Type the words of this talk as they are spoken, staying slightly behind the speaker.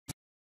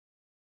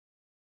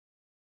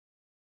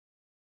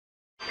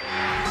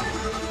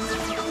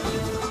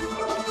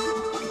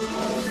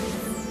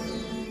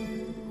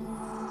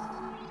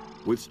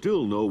With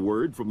still no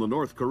word from the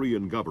North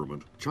Korean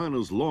government,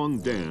 China's Long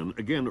Dan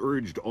again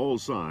urged all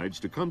sides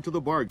to come to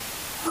the bargain.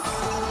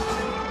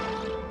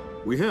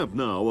 We have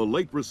now a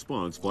late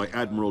response by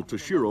Admiral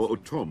Toshiro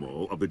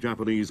Otomo of the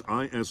Japanese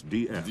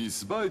ISDF.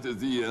 Despite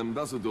the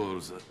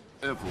ambassador's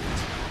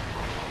efforts,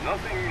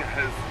 nothing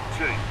has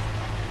changed.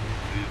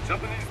 The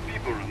Japanese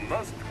people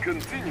must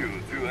continue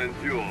to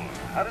endure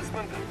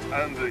harassment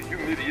and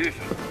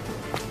humiliation.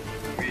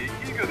 We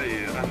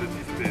eagerly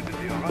anticipate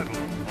the arrival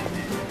of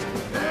the...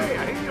 Hey,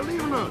 I hear you're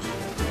leaving us.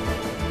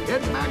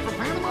 Heading back for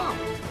Panama?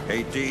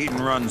 Hate to eat and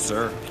run,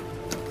 sir.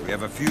 We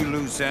have a few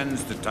loose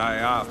ends to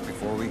tie off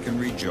before we can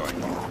rejoin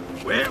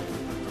you. Well,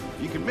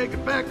 if you can make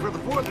it back for the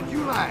 4th of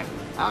July,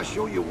 I'll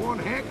show you one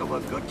heck of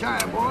a good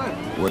time, boy.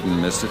 Wouldn't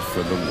miss it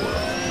for the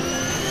world.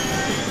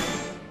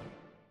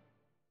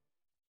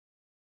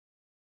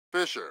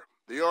 Fisher,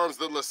 the arms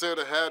that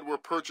Lacerda had were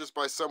purchased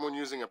by someone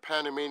using a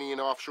Panamanian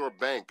offshore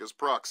bank as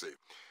proxy.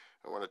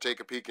 I want to take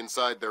a peek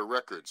inside their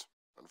records.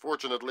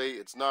 Unfortunately,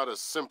 it's not as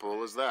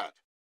simple as that.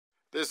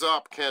 This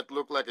op can't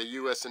look like a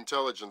U.S.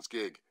 intelligence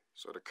gig.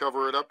 So to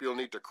cover it up, you'll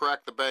need to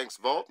crack the bank's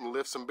vault and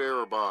lift some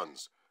bearer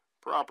bonds.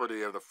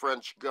 Property of the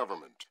French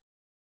government.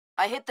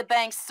 I hit the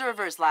bank's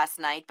servers last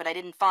night, but I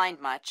didn't find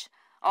much.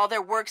 All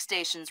their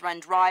workstations run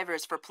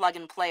drivers for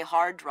plug-and-play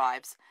hard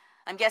drives.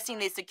 I'm guessing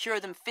they secure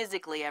them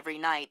physically every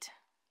night.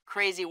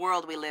 Crazy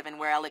world we live in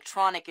where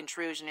electronic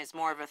intrusion is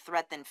more of a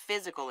threat than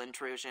physical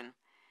intrusion.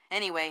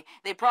 Anyway,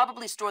 they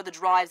probably store the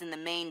drives in the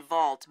main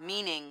vault,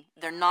 meaning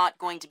they're not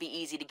going to be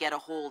easy to get a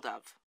hold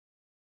of.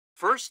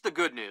 First, the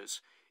good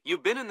news.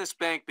 You've been in this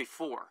bank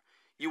before.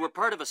 You were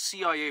part of a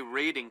CIA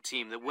raiding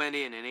team that went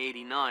in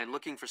 '89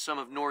 looking for some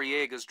of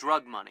Noriega's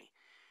drug money.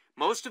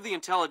 Most of the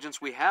intelligence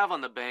we have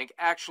on the bank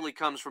actually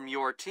comes from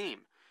your team.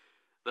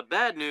 The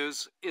bad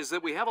news is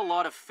that we have a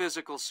lot of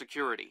physical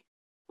security.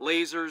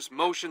 Lasers,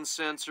 motion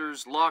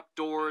sensors, locked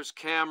doors,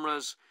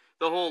 cameras,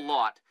 the whole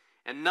lot.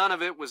 And none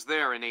of it was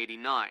there in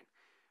 '89.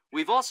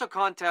 We've also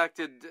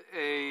contacted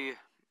a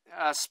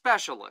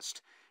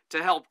specialist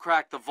to help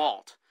crack the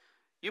vault.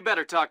 You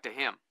better talk to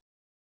him.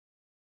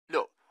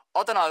 Look,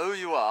 I don't know who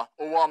you are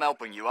or why I'm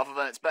helping you, other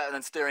than it's better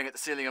than staring at the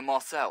ceiling in my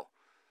cell.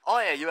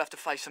 I hear you have to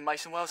face some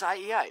Mason Wells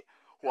 88.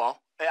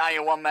 Well, it ain't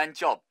a one-man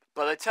job,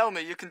 but they tell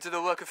me you can do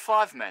the work of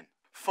 5 men.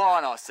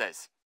 Fine, I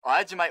says. I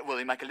had your mate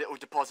Willie make a little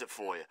deposit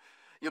for you.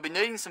 You'll be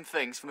needing some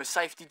things from a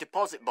safety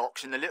deposit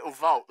box in the little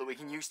vault that we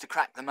can use to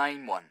crack the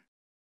main one.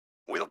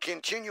 We'll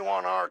continue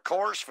on our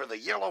course for the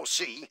Yellow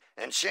Sea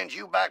and send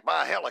you back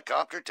by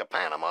helicopter to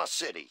Panama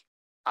City.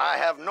 I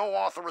have no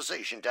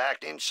authorization to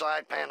act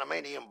inside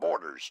Panamanian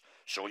borders,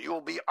 so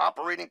you'll be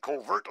operating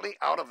covertly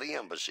out of the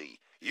embassy.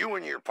 You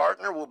and your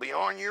partner will be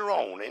on your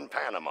own in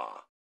Panama.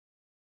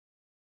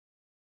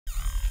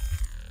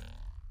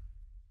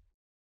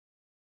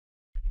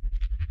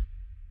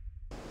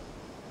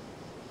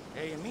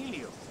 Hey,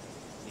 Emilio,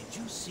 did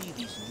you see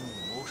these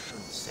new motion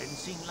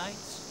sensing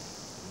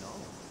lights? No.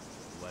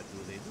 What do?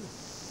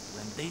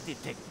 When they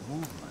detect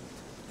movement,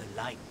 the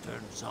light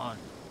turns on.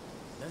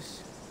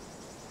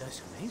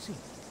 That's amazing.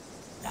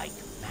 Like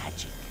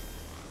magic.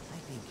 I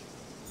think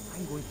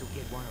I'm going to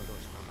get one of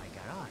those from my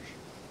garage.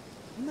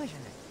 Imagine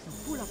it. You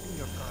pull up in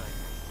your car at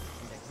night,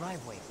 and the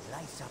driveway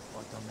lights up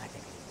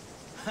automatically.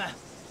 Ha!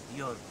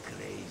 You're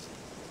crazy.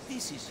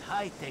 This is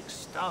high-tech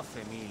stuff,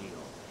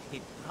 Emilio.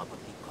 It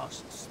probably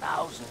costs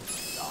thousands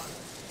of dollars.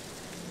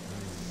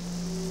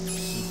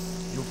 See,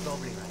 you're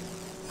probably right.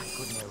 I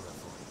could never afford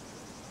it.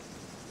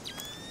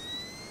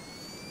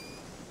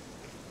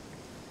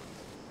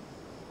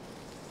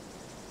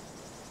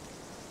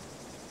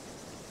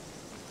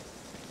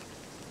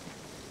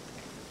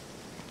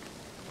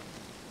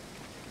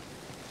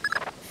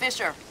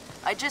 Fisher,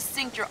 I just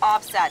synced your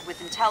OPSAT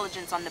with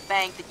intelligence on the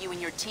bank that you and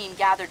your team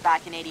gathered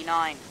back in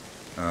 '89.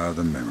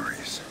 The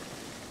memories.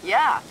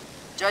 Yeah.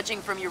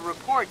 Judging from your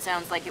report,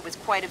 sounds like it was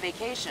quite a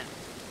vacation.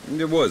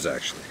 It was,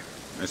 actually.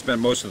 I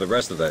spent most of the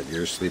rest of that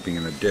year sleeping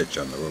in a ditch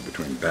on the road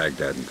between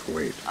Baghdad and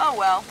Kuwait. Oh,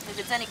 well, if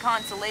it's any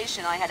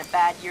consolation, I had a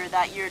bad year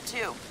that year,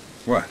 too.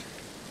 What?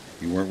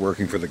 You weren't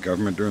working for the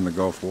government during the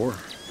Gulf War?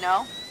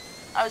 No.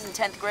 I was in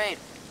 10th grade.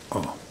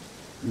 Oh,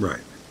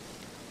 right.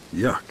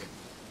 Yuck.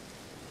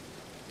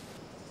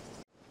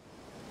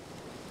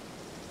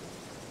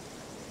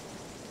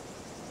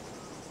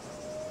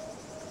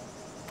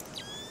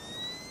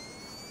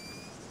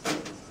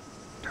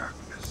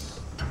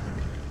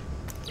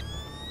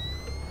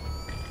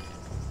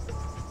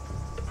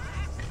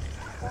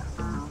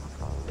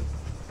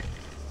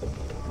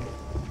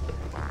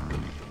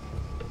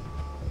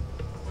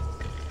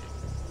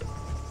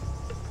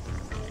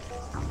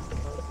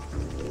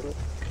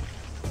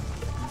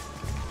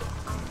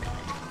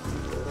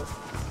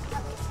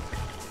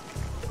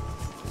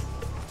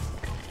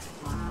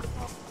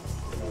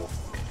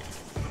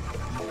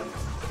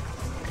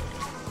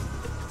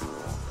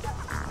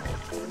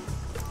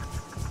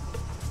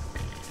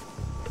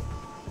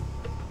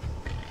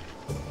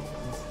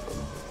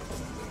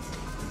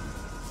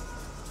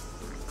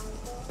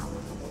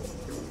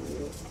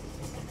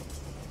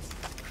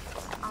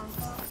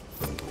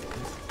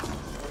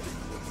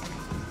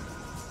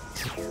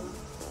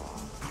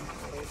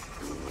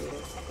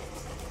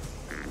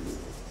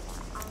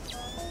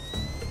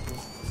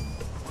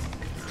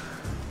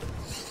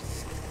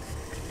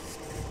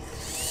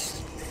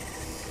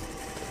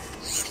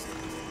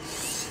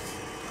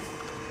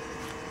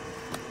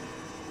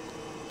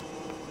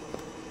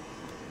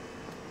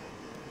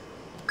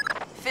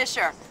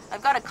 Fisher,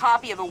 I've got a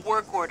copy of a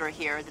work order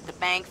here that the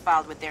bank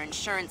filed with their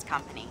insurance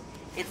company.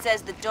 It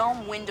says the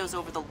dome windows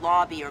over the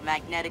lobby are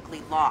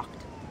magnetically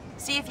locked.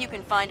 See if you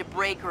can find a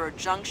breaker or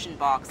junction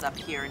box up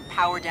here and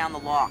power down the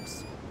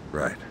locks.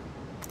 Right.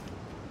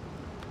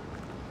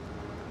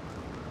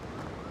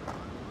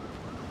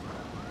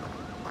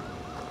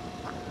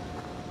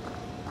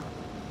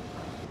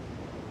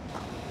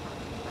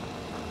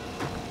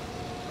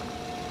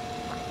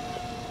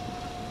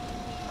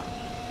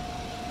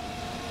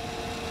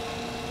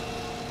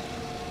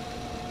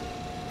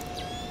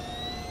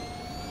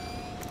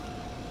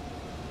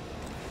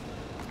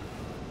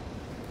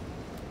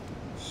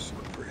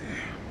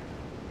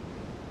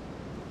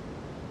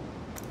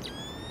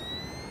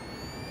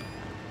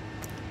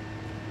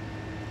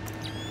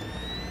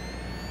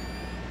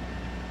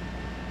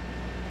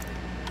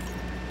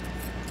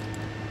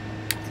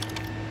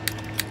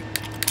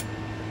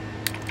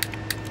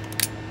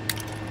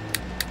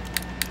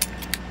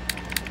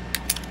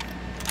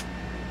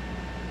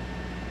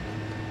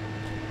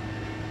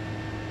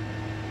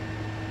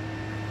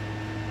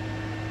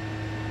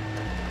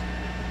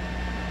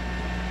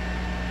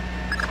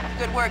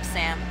 Good work,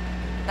 Sam.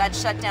 That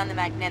shut down the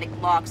magnetic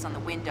locks on the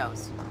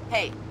windows.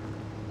 Hey,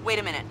 wait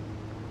a minute.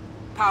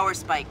 Power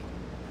spike.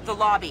 The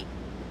lobby.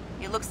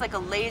 It looks like a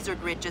laser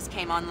grid just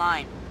came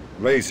online.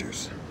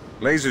 Lasers.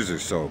 Lasers are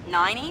so...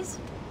 90s?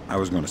 I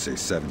was going to say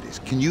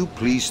 70s. Can you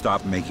please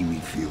stop making me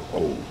feel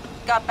old?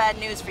 Got bad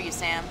news for you,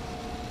 Sam.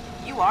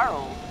 You are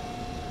old.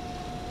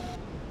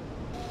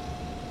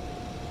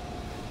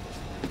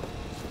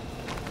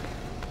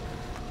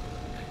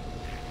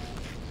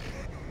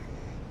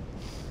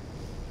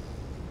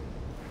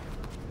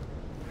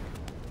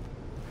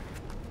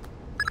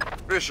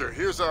 Fisher,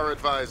 here's our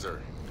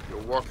advisor.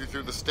 He'll walk you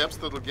through the steps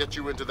that'll get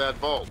you into that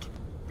vault.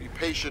 Be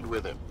patient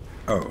with him.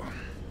 Oh,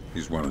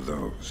 he's one of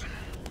those.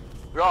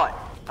 Right.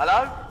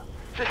 Hello?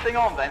 Is this thing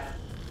on, then?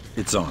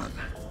 It's on.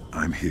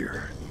 I'm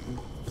here.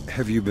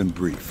 Have you been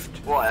briefed?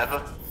 Whatever.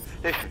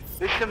 Listen,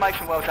 this is the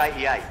Mason Wells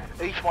 88.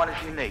 Each one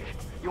is unique.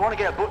 You want to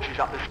get a butcher's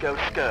up this girl's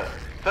skirt.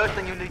 First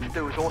thing you need to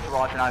do is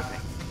authorize an opening.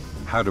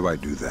 How do I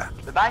do that?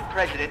 The bank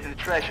president and the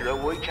treasurer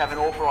will each have an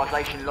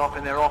authorization lock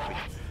in their office.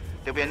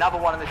 There'll be another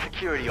one in the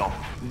security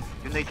office.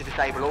 You'll need to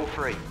disable all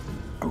three.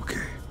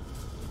 Okay.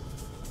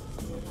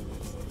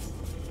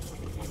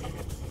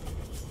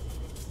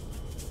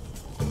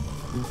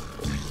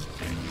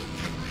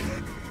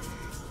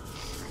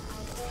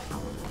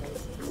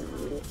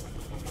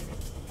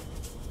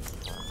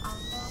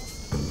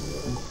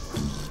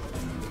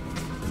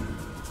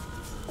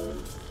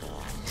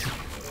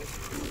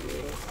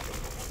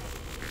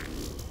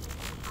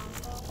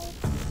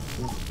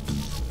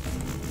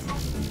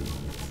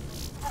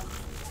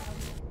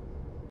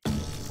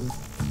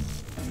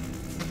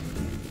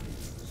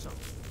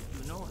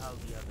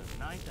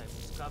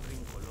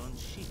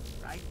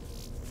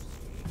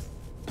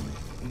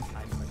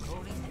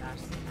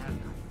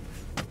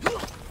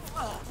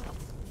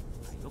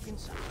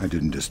 I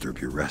didn't disturb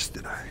your rest,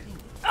 did I?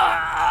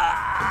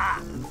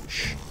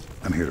 Shh.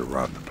 I'm here to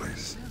rob the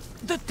place.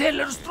 The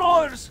teller's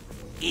drawers.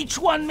 Each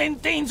one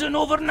maintains an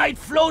overnight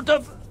float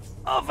of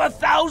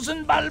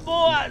 1,000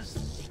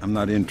 balboas. I'm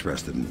not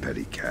interested in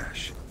petty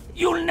cash.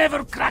 You'll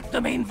never crack the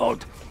main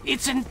vault.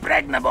 It's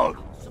impregnable.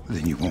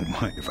 Then you won't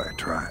mind if I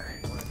try.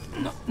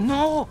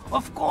 No,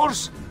 of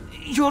course.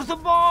 You're the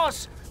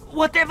boss.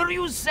 Whatever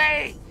you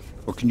say.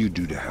 What can you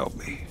do to help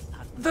me?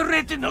 The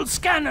retinal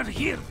scanner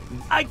here.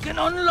 I can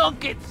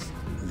unlock it.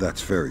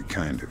 That's very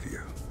kind of you.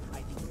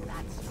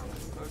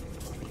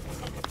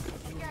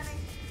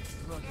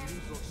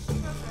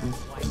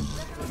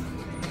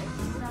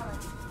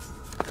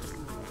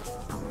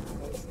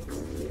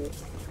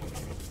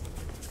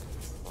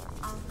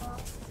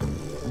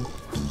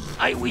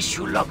 I wish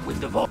you luck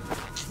with the vault.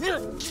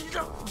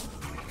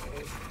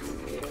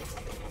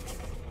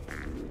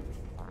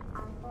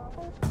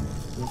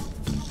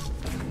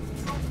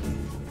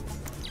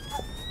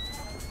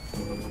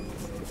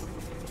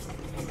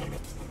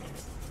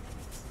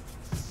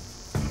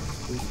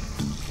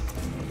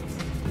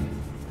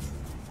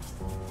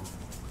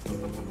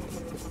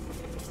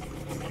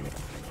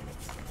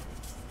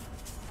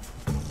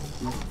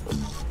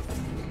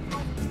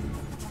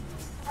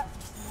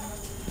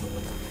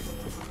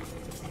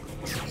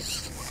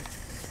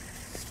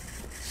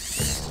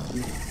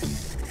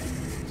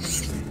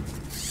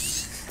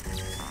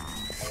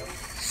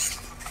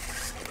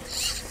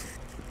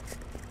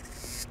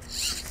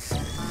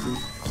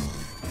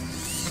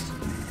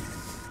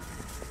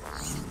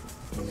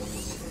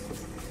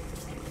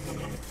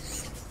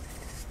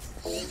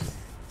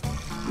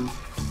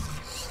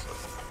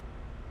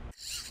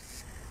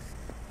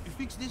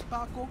 Fix this,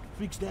 Paco.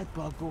 Fix that,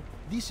 Paco.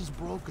 This is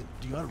broken.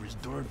 The other is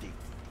dirty.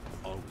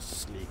 Always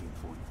slaving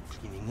for you,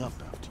 cleaning up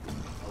after you.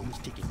 Always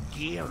taking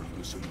care of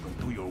you so you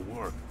can do your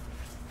work.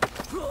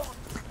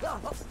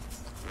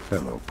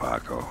 Hello,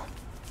 Paco.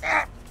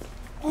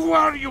 Who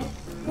are you?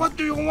 What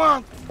do you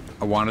want?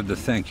 I wanted to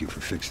thank you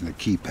for fixing the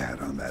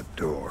keypad on that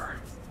door.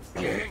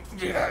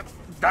 Yeah,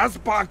 that's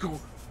Paco.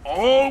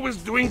 Always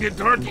doing the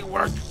dirty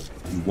work.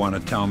 You want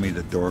to tell me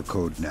the door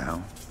code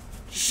now?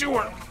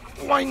 Sure,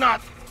 why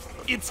not?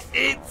 It's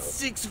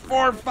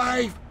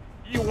 8645.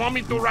 You want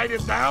me to write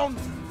it down?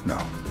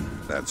 No,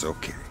 that's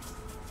okay.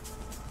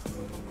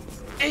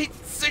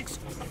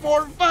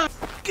 8645.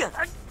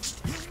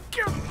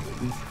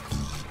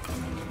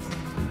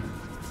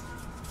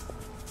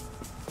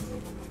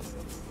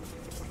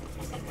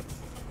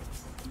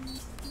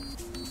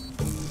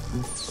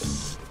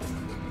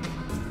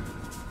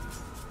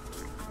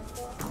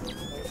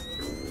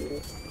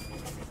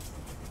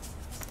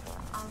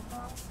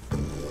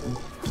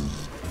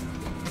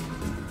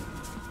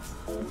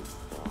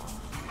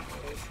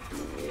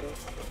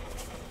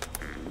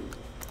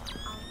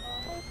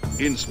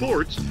 In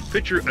sports,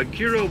 pitcher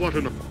Akira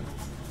Watanabe.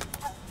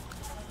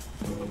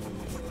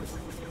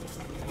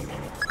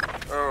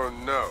 Oh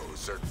no,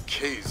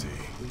 Zerkazy.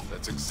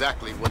 That's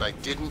exactly what I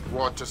didn't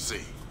want to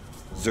see.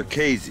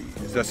 Zerkazy,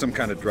 is that some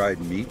kind of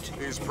dried meat?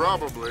 He's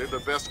probably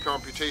the best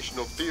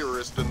computational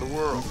theorist in the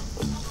world.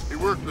 He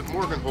worked with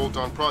Morgenholt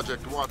on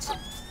Project Watson.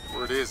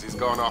 Word is, he's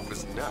gone off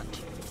his nut.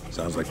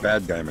 Sounds like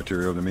bad guy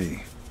material to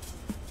me.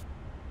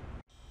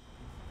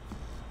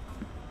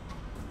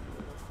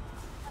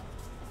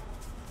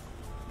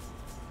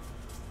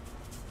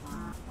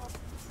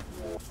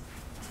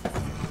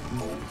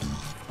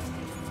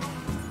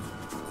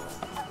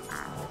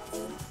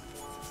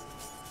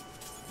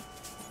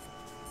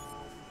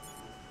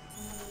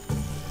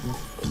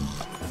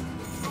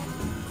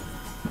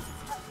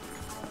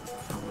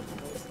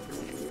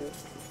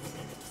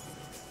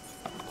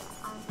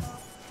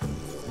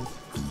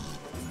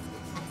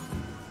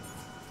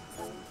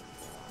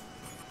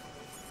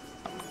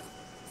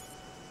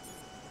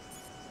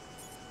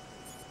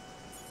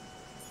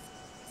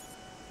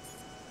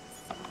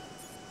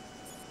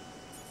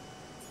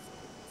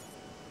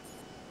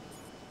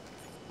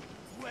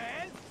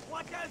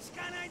 What else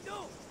can I do?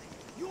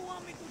 You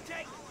want me to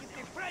take if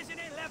the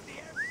president left the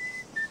air?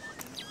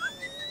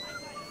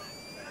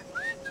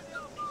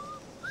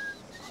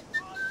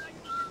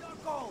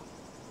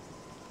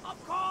 Of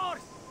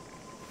course!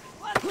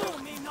 What do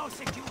you mean no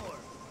secure?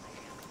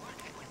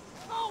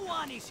 No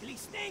one is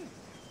listening.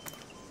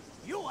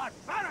 You are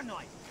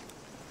paranoid.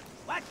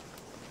 What?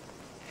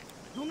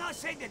 Do not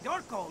say the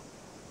door code.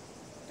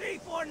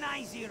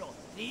 3490.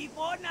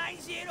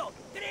 3490.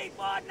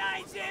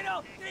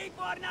 3490.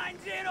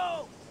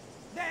 3490.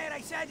 There,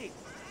 I said it.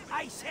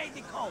 I say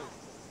the code.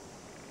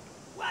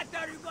 What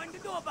are you going to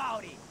do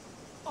about it?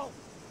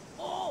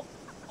 Oh,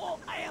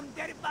 I am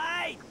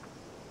terrified.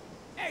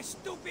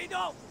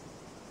 Estupido.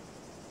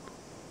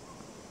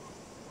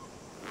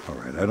 All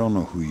right, I don't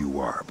know who you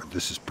are, but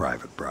this is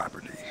private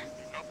property.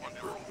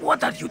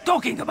 What are you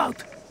talking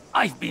about?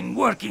 I've been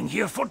working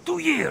here for 2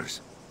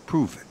 years.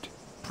 Prove it.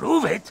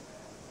 Prove it?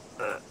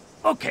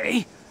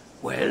 Okay.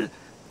 Well,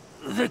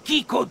 the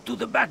key code to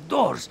the back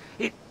doors,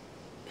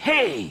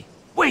 Hey,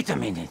 wait a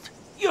minute.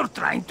 You're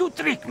trying to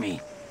trick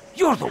me.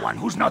 You're the one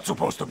who's not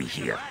supposed to be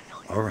here.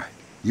 All right,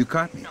 you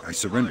caught me. I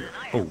surrender.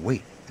 Oh,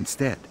 wait,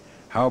 instead,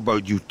 how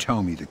about you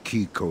tell me the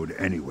key code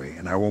anyway,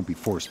 and I won't be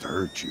forced to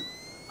hurt you?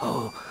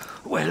 Oh,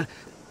 well,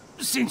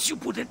 since you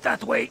put it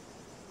that way,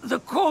 the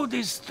code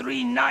is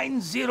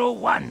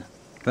 3901.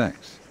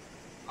 Thanks.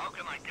 How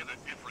can I get a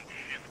different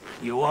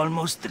shift? You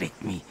almost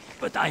tricked me,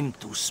 but I'm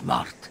too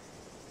smart.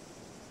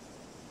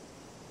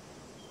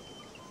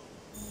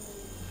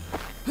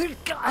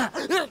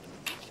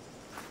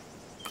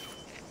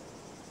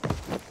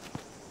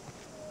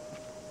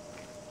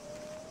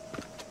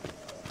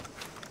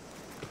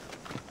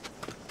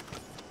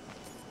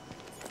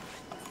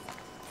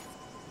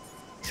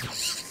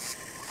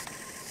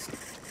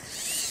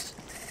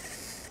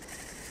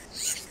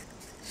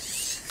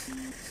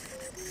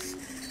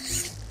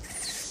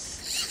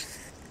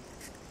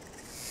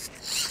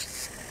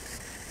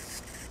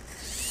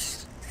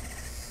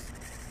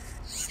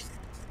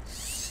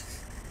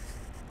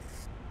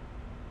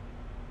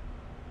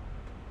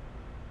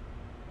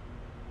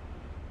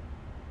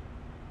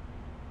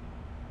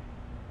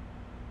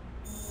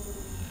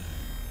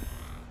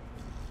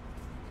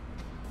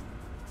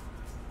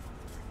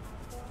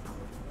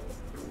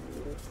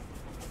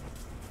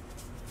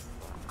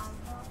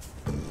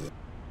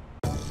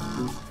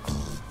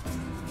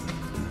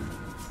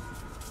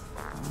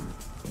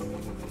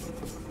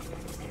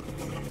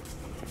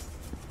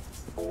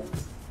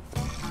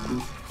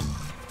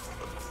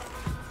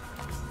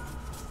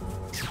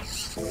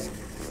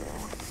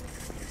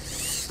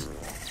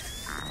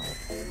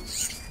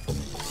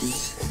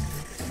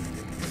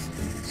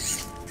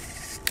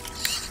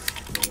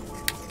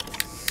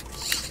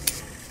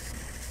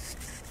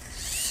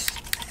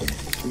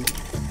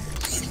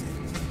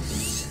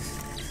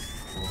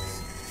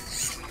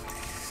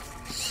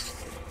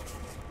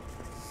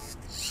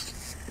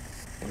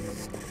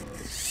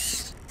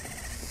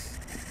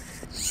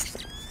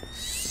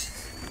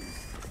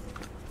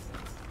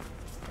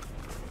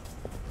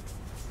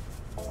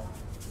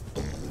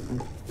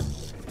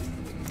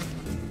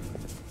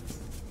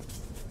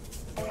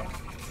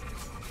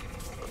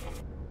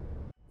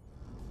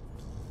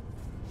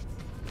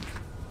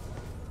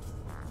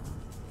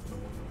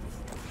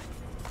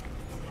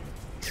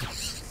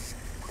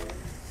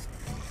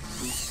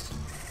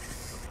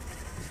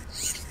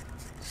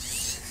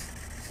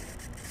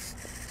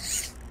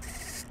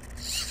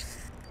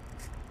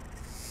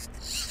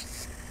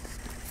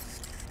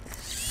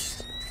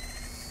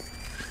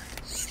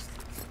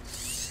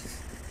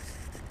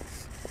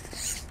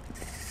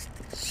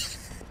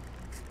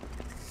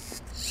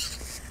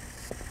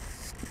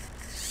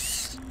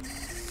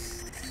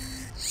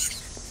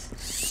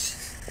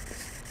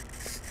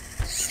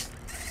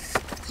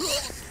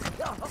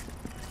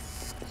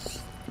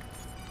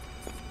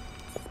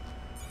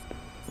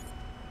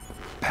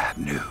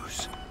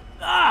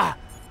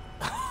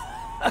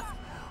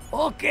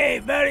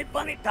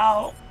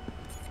 Tahoe.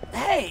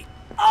 Hey!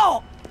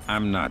 Oh!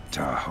 I'm not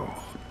Tahoe.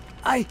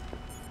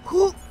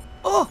 Who?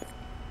 Oh!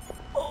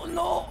 Oh,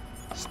 no!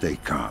 Stay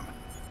calm.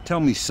 Tell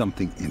me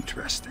something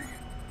interesting.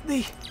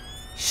 The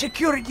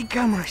security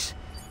cameras.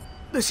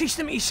 The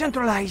system is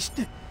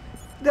centralized.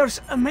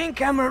 There's a main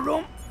camera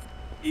room.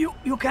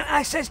 You can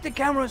access the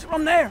cameras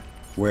from there.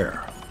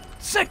 Where?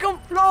 Second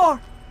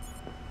floor!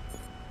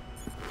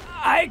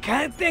 I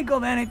can't think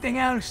of anything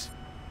else.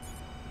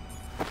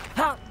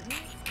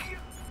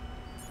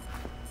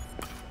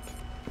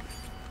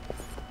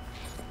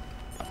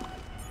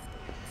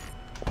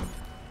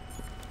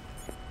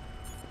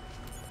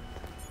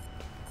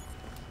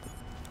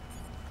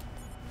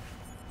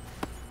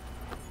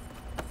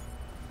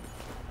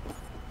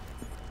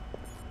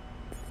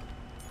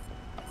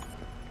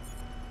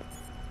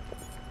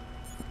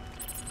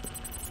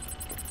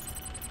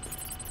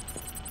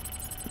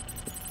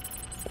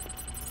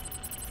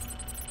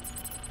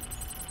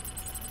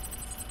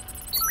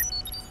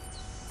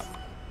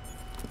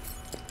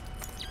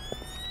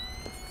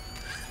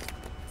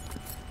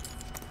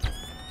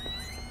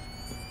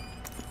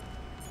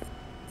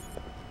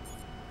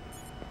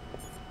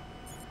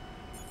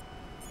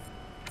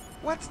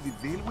 What's the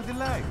deal with the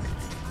light?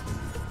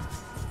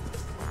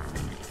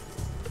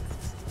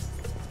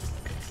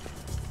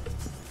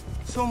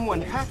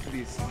 Someone hacked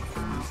this.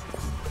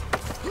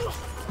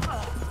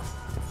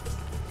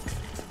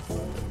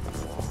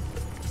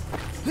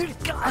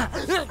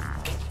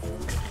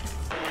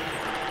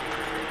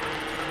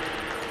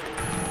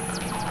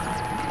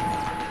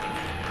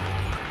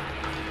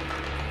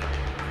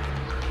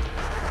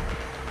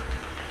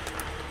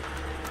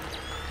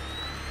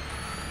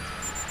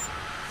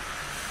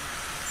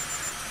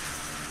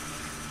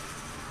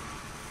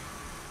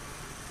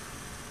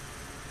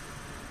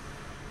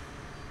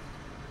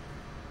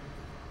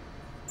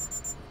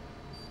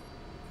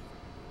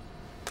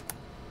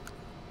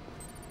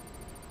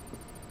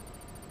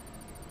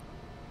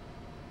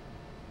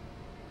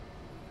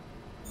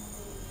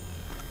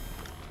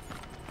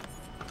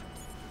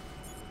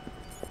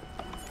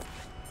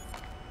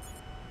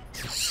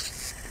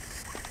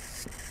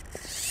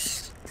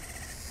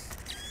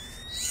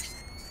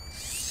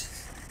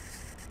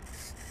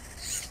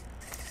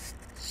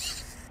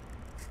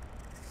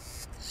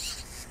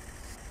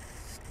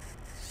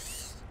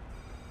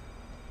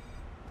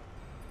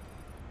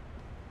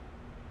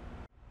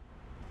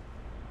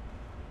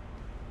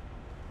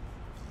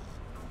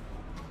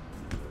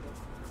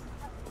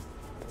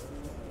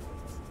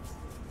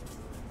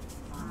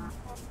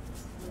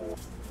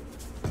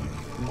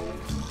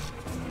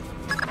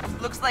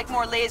 Looks like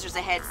more lasers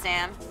ahead,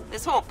 Sam.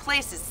 This whole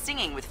place is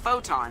singing with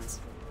photons.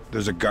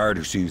 There's a guard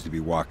who seems to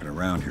be walking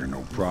around here,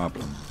 no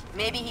problem.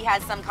 Maybe he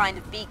has some kind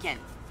of beacon.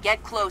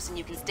 Get close and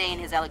you can stay in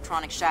his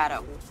electronic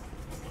shadow.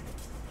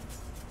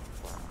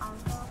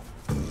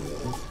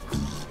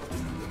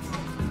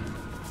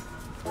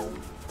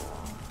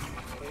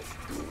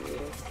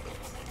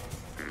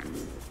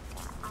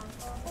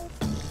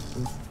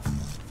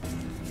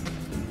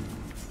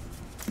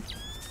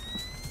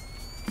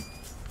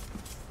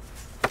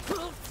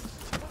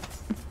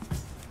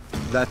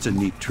 That's a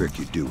neat trick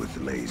you do with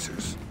the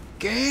lasers.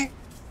 ¿Qué?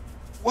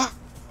 What?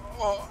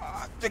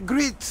 Oh, the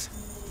grids.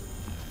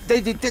 They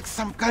detect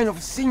some kind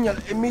of signal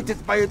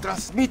emitted by a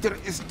transmitter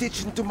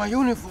stitched into my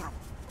uniform.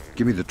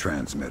 Give me the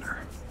transmitter.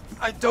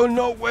 I don't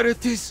know where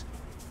it is.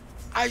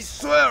 I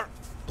swear.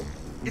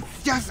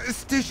 It's just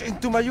stitched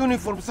into my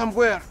uniform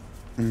somewhere.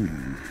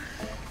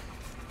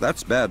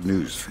 That's bad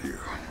news for you,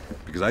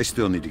 because I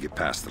still need to get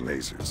past the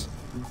lasers.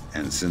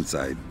 And since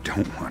I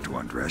don't want to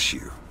undress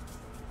you,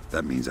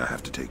 that means I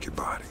have to take your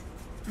body.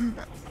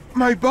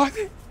 My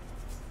body?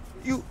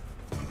 You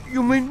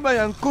mean my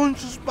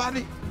unconscious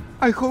body?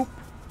 I hope.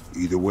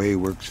 Either way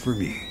works for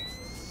me.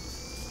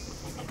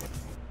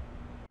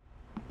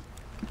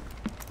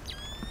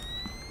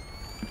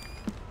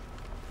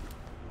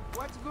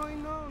 What's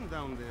going on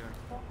down there?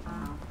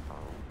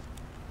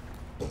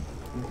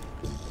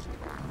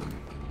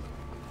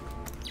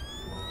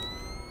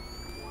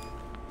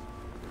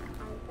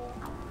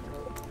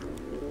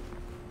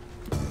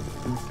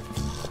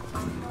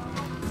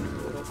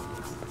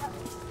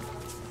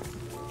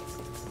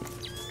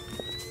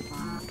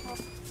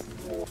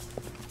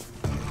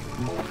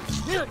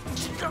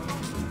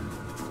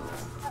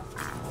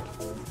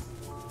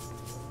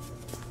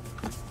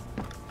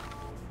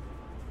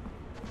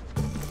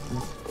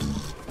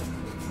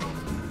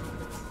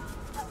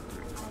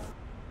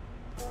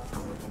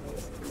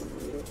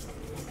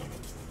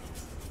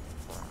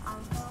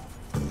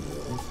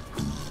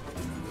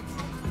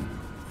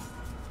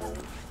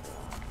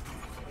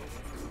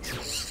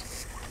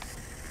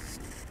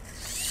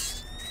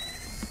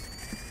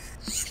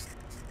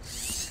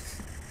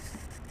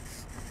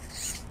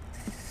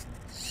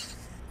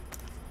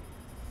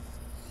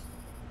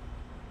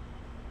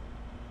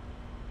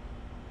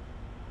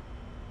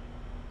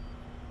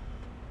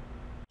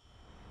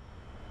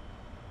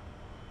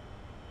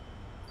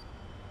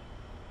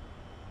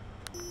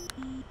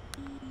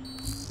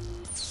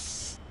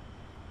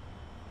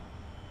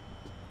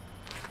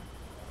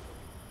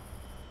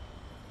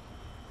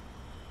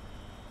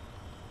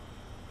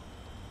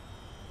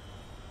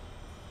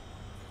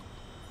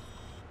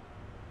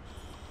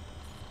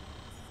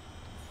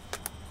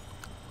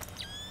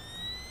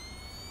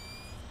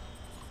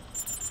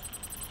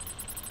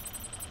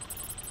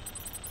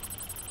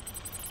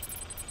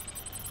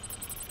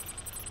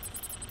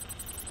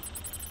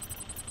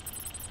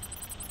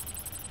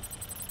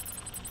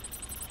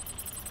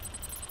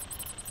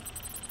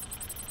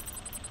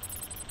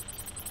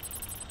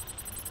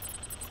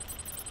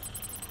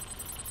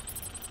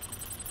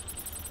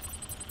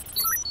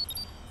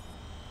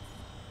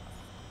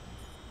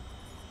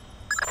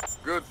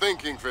 Good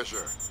thinking,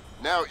 Fisher.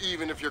 Now,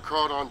 even if you're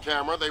caught on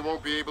camera, they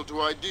won't be able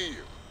to ID you.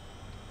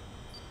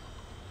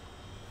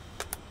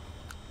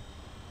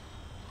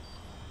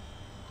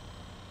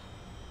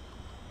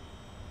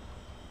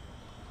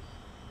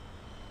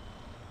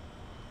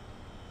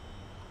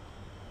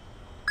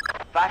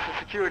 That's the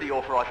security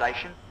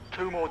authorization.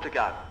 2 more to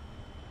go.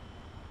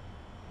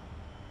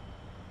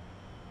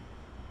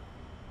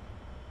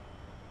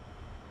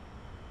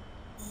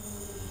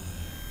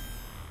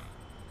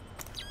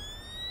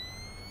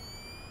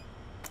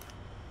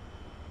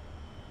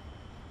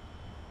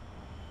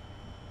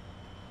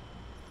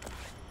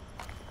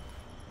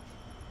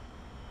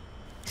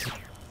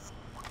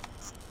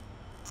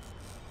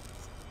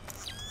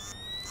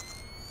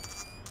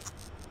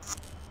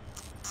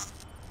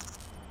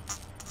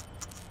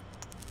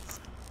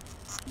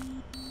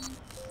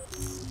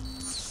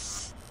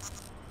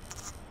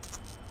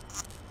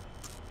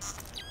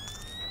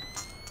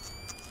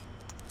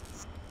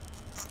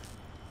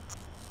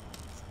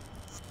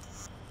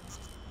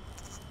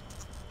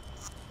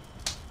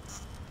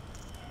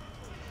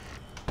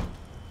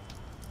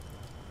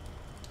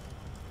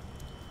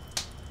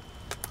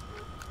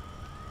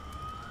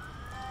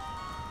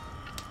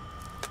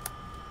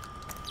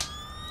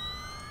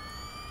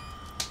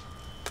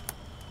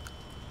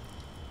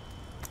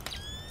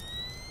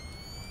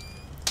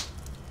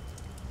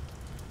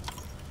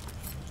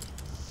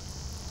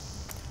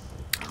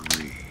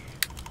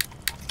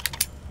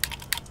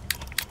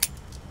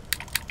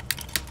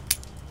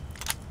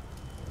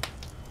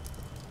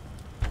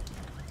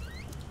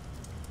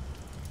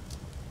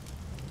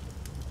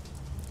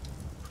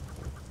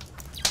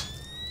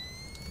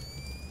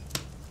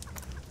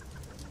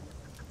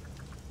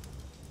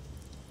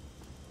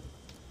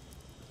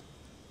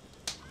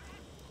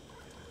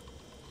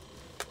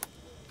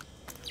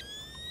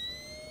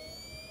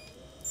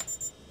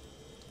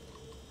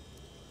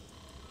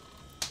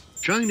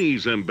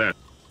 Chinese ambassador.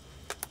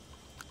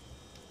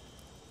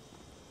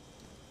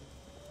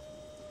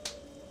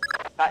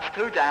 That's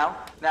 2 down.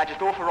 Now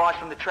just authorise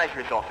from the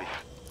Treasury's office.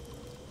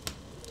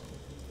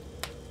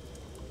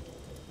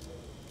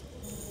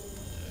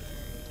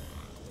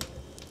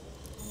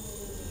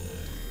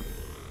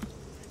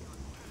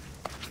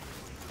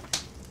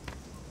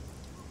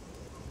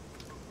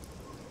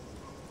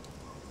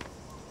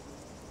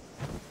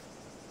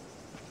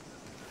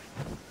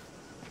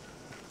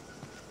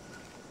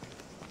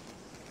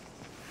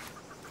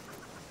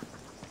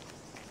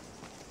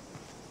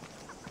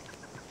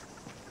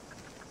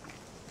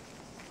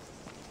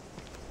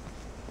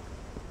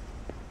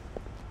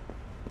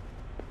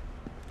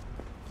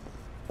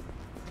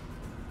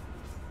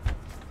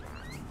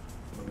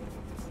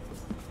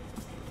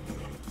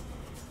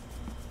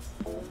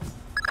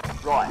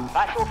 Right,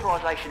 that's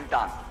authorisation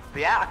done.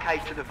 The outer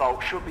cage to the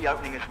vault should be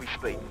opening as we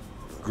speak.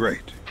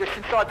 Great. Just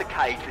inside the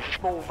cage, there's a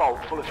small vault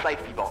full of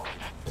safety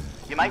boxes.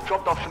 Your mate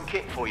dropped off some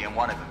kit for you in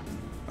one of them.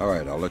 All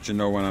right, I'll let you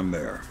know when I'm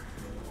there.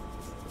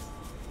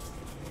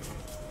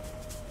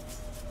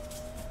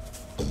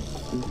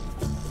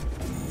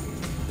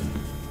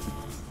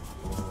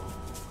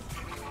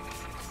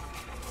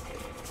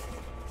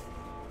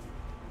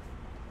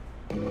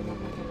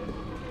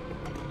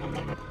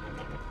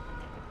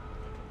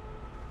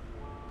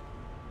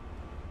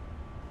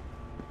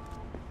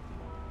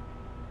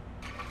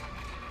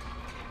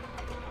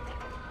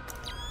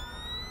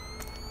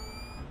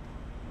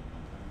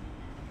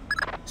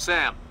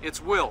 Sam,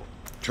 it's Will.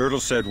 Turtle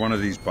said one of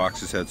these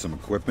boxes had some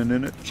equipment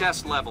in it?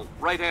 Chest level,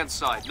 right-hand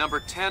side, number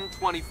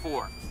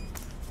 1024.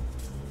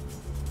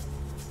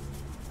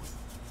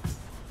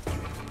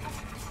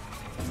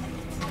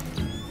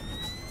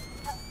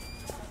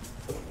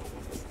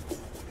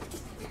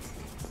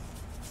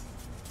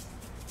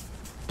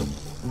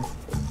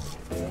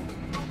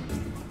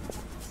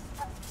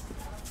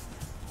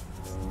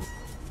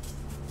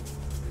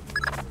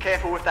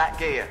 Careful with that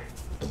gear.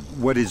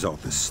 What is all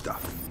this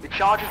stuff? The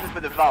charges are for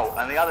the vault,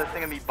 and the other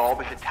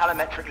thingamy-bob is a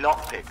telemetric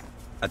lockpick.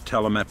 A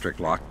telemetric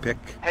lockpick?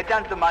 Head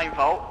down to the main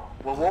vault.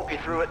 We'll walk you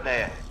through it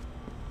there.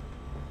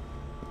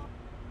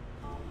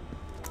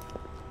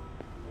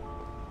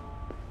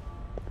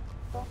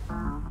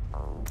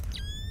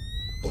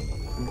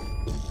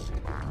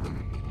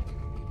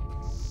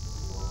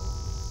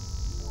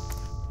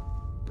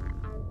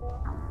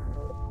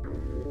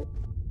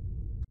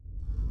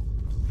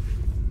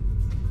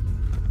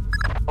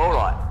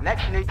 Alright,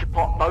 next you need to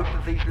pop both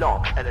of these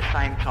locks at the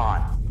same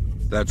time.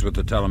 That's what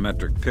the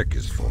telemetric pick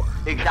is for.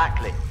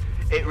 Exactly.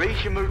 It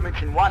reads your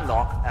movements in one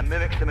lock and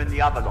mimics them in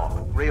the other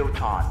lock, real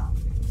time.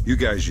 You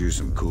guys use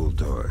some cool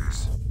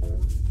toys.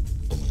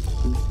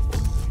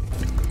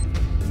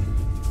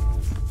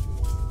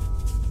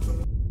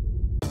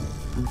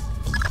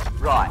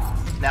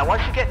 Right. Now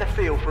once you get the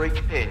feel for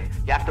each pin,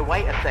 you have to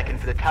wait a second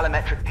for the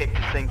telemetric pick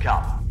to sync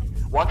up.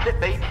 Once it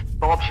beeps,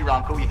 Bob's your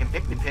uncle, you can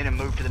pick the pin and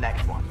move to the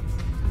next one.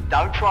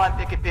 Don't try and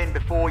pick a pin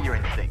before you're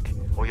in sync,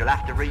 or you'll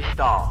have to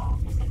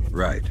restart.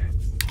 Right.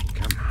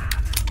 Come on.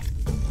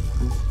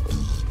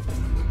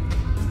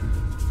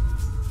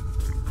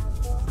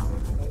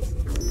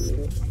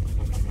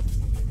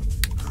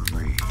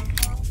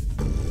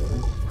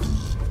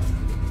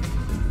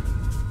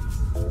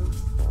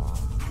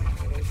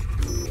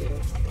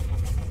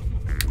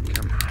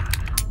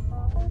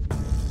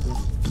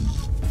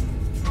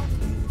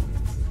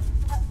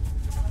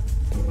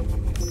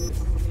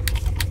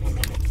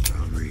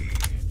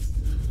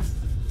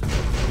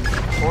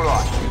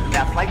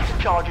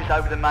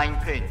 over the main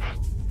pin.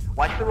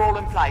 Once they're all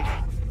in place,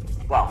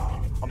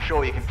 well, I'm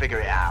sure you can figure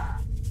it out.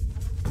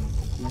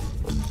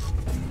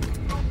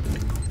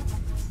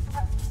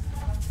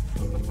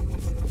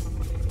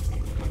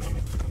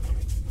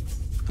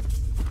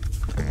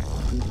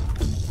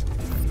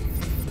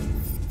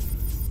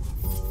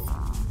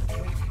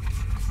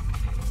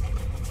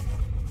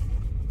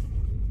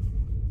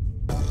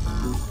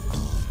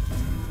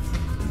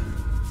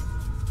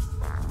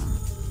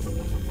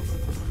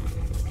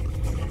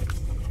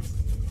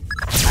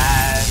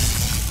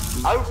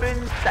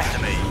 Open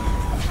sesame.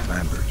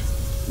 Lambert,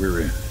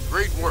 we're in.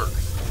 Great work.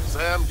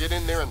 Sam, get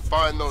in there and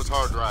find those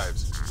hard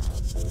drives.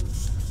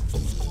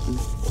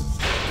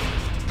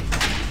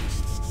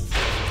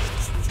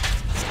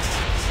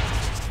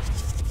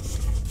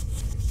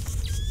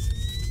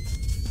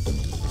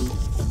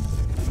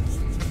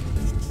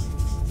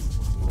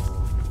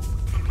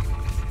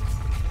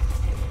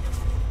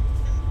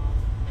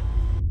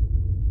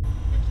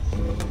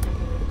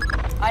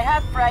 I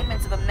have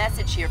fragments of a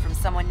message here from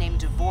someone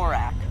named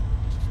Dvorak.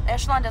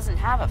 Echelon doesn't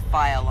have a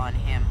file on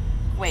him.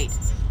 Wait.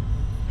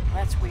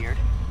 That's weird.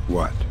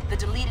 What? The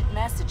deleted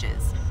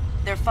messages.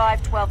 They're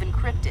 512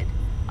 encrypted.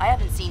 I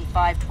haven't seen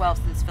 512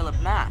 since Philip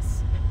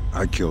Mass.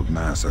 I killed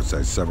Mass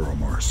outside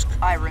Severomorsk.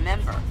 I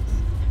remember.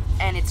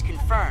 And it's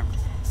confirmed.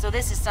 So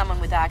this is someone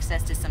with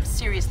access to some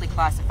seriously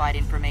classified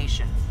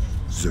information.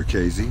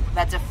 Zerkezi?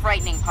 That's a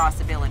frightening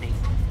possibility.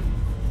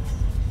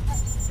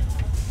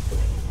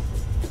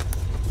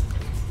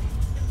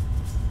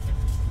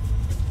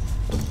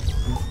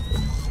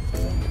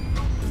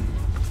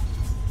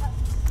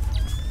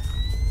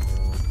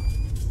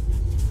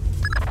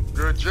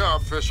 Good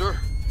job, Fisher.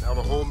 Now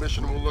the whole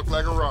mission will look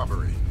like a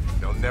robbery.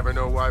 They'll never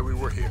know why we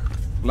were here.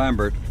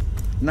 Lambert,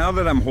 now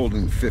that I'm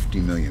holding 50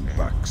 million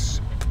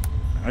bucks,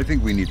 I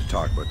think we need to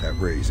talk about that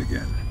raise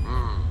again.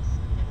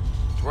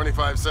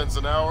 25 cents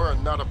an hour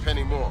and not a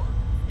penny more.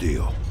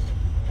 Deal.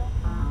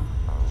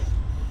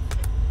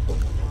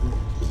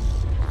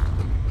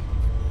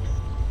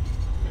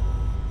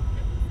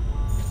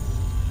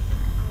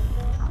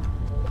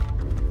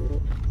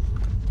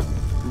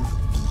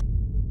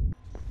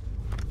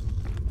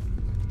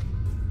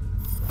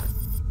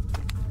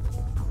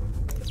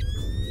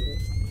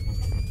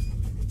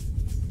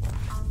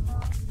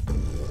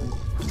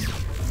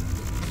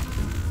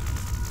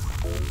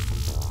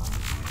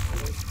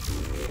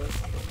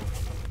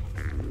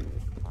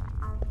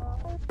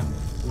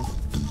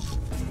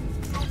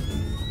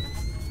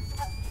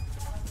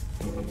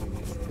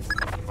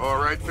 All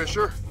right,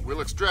 Fisher.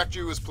 We'll extract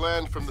you as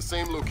planned from the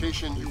same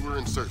location you were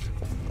inserted.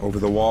 Over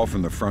the wall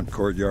from the front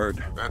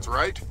courtyard? That's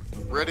right.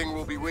 Redding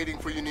will be waiting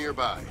for you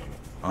nearby.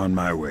 On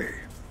my way.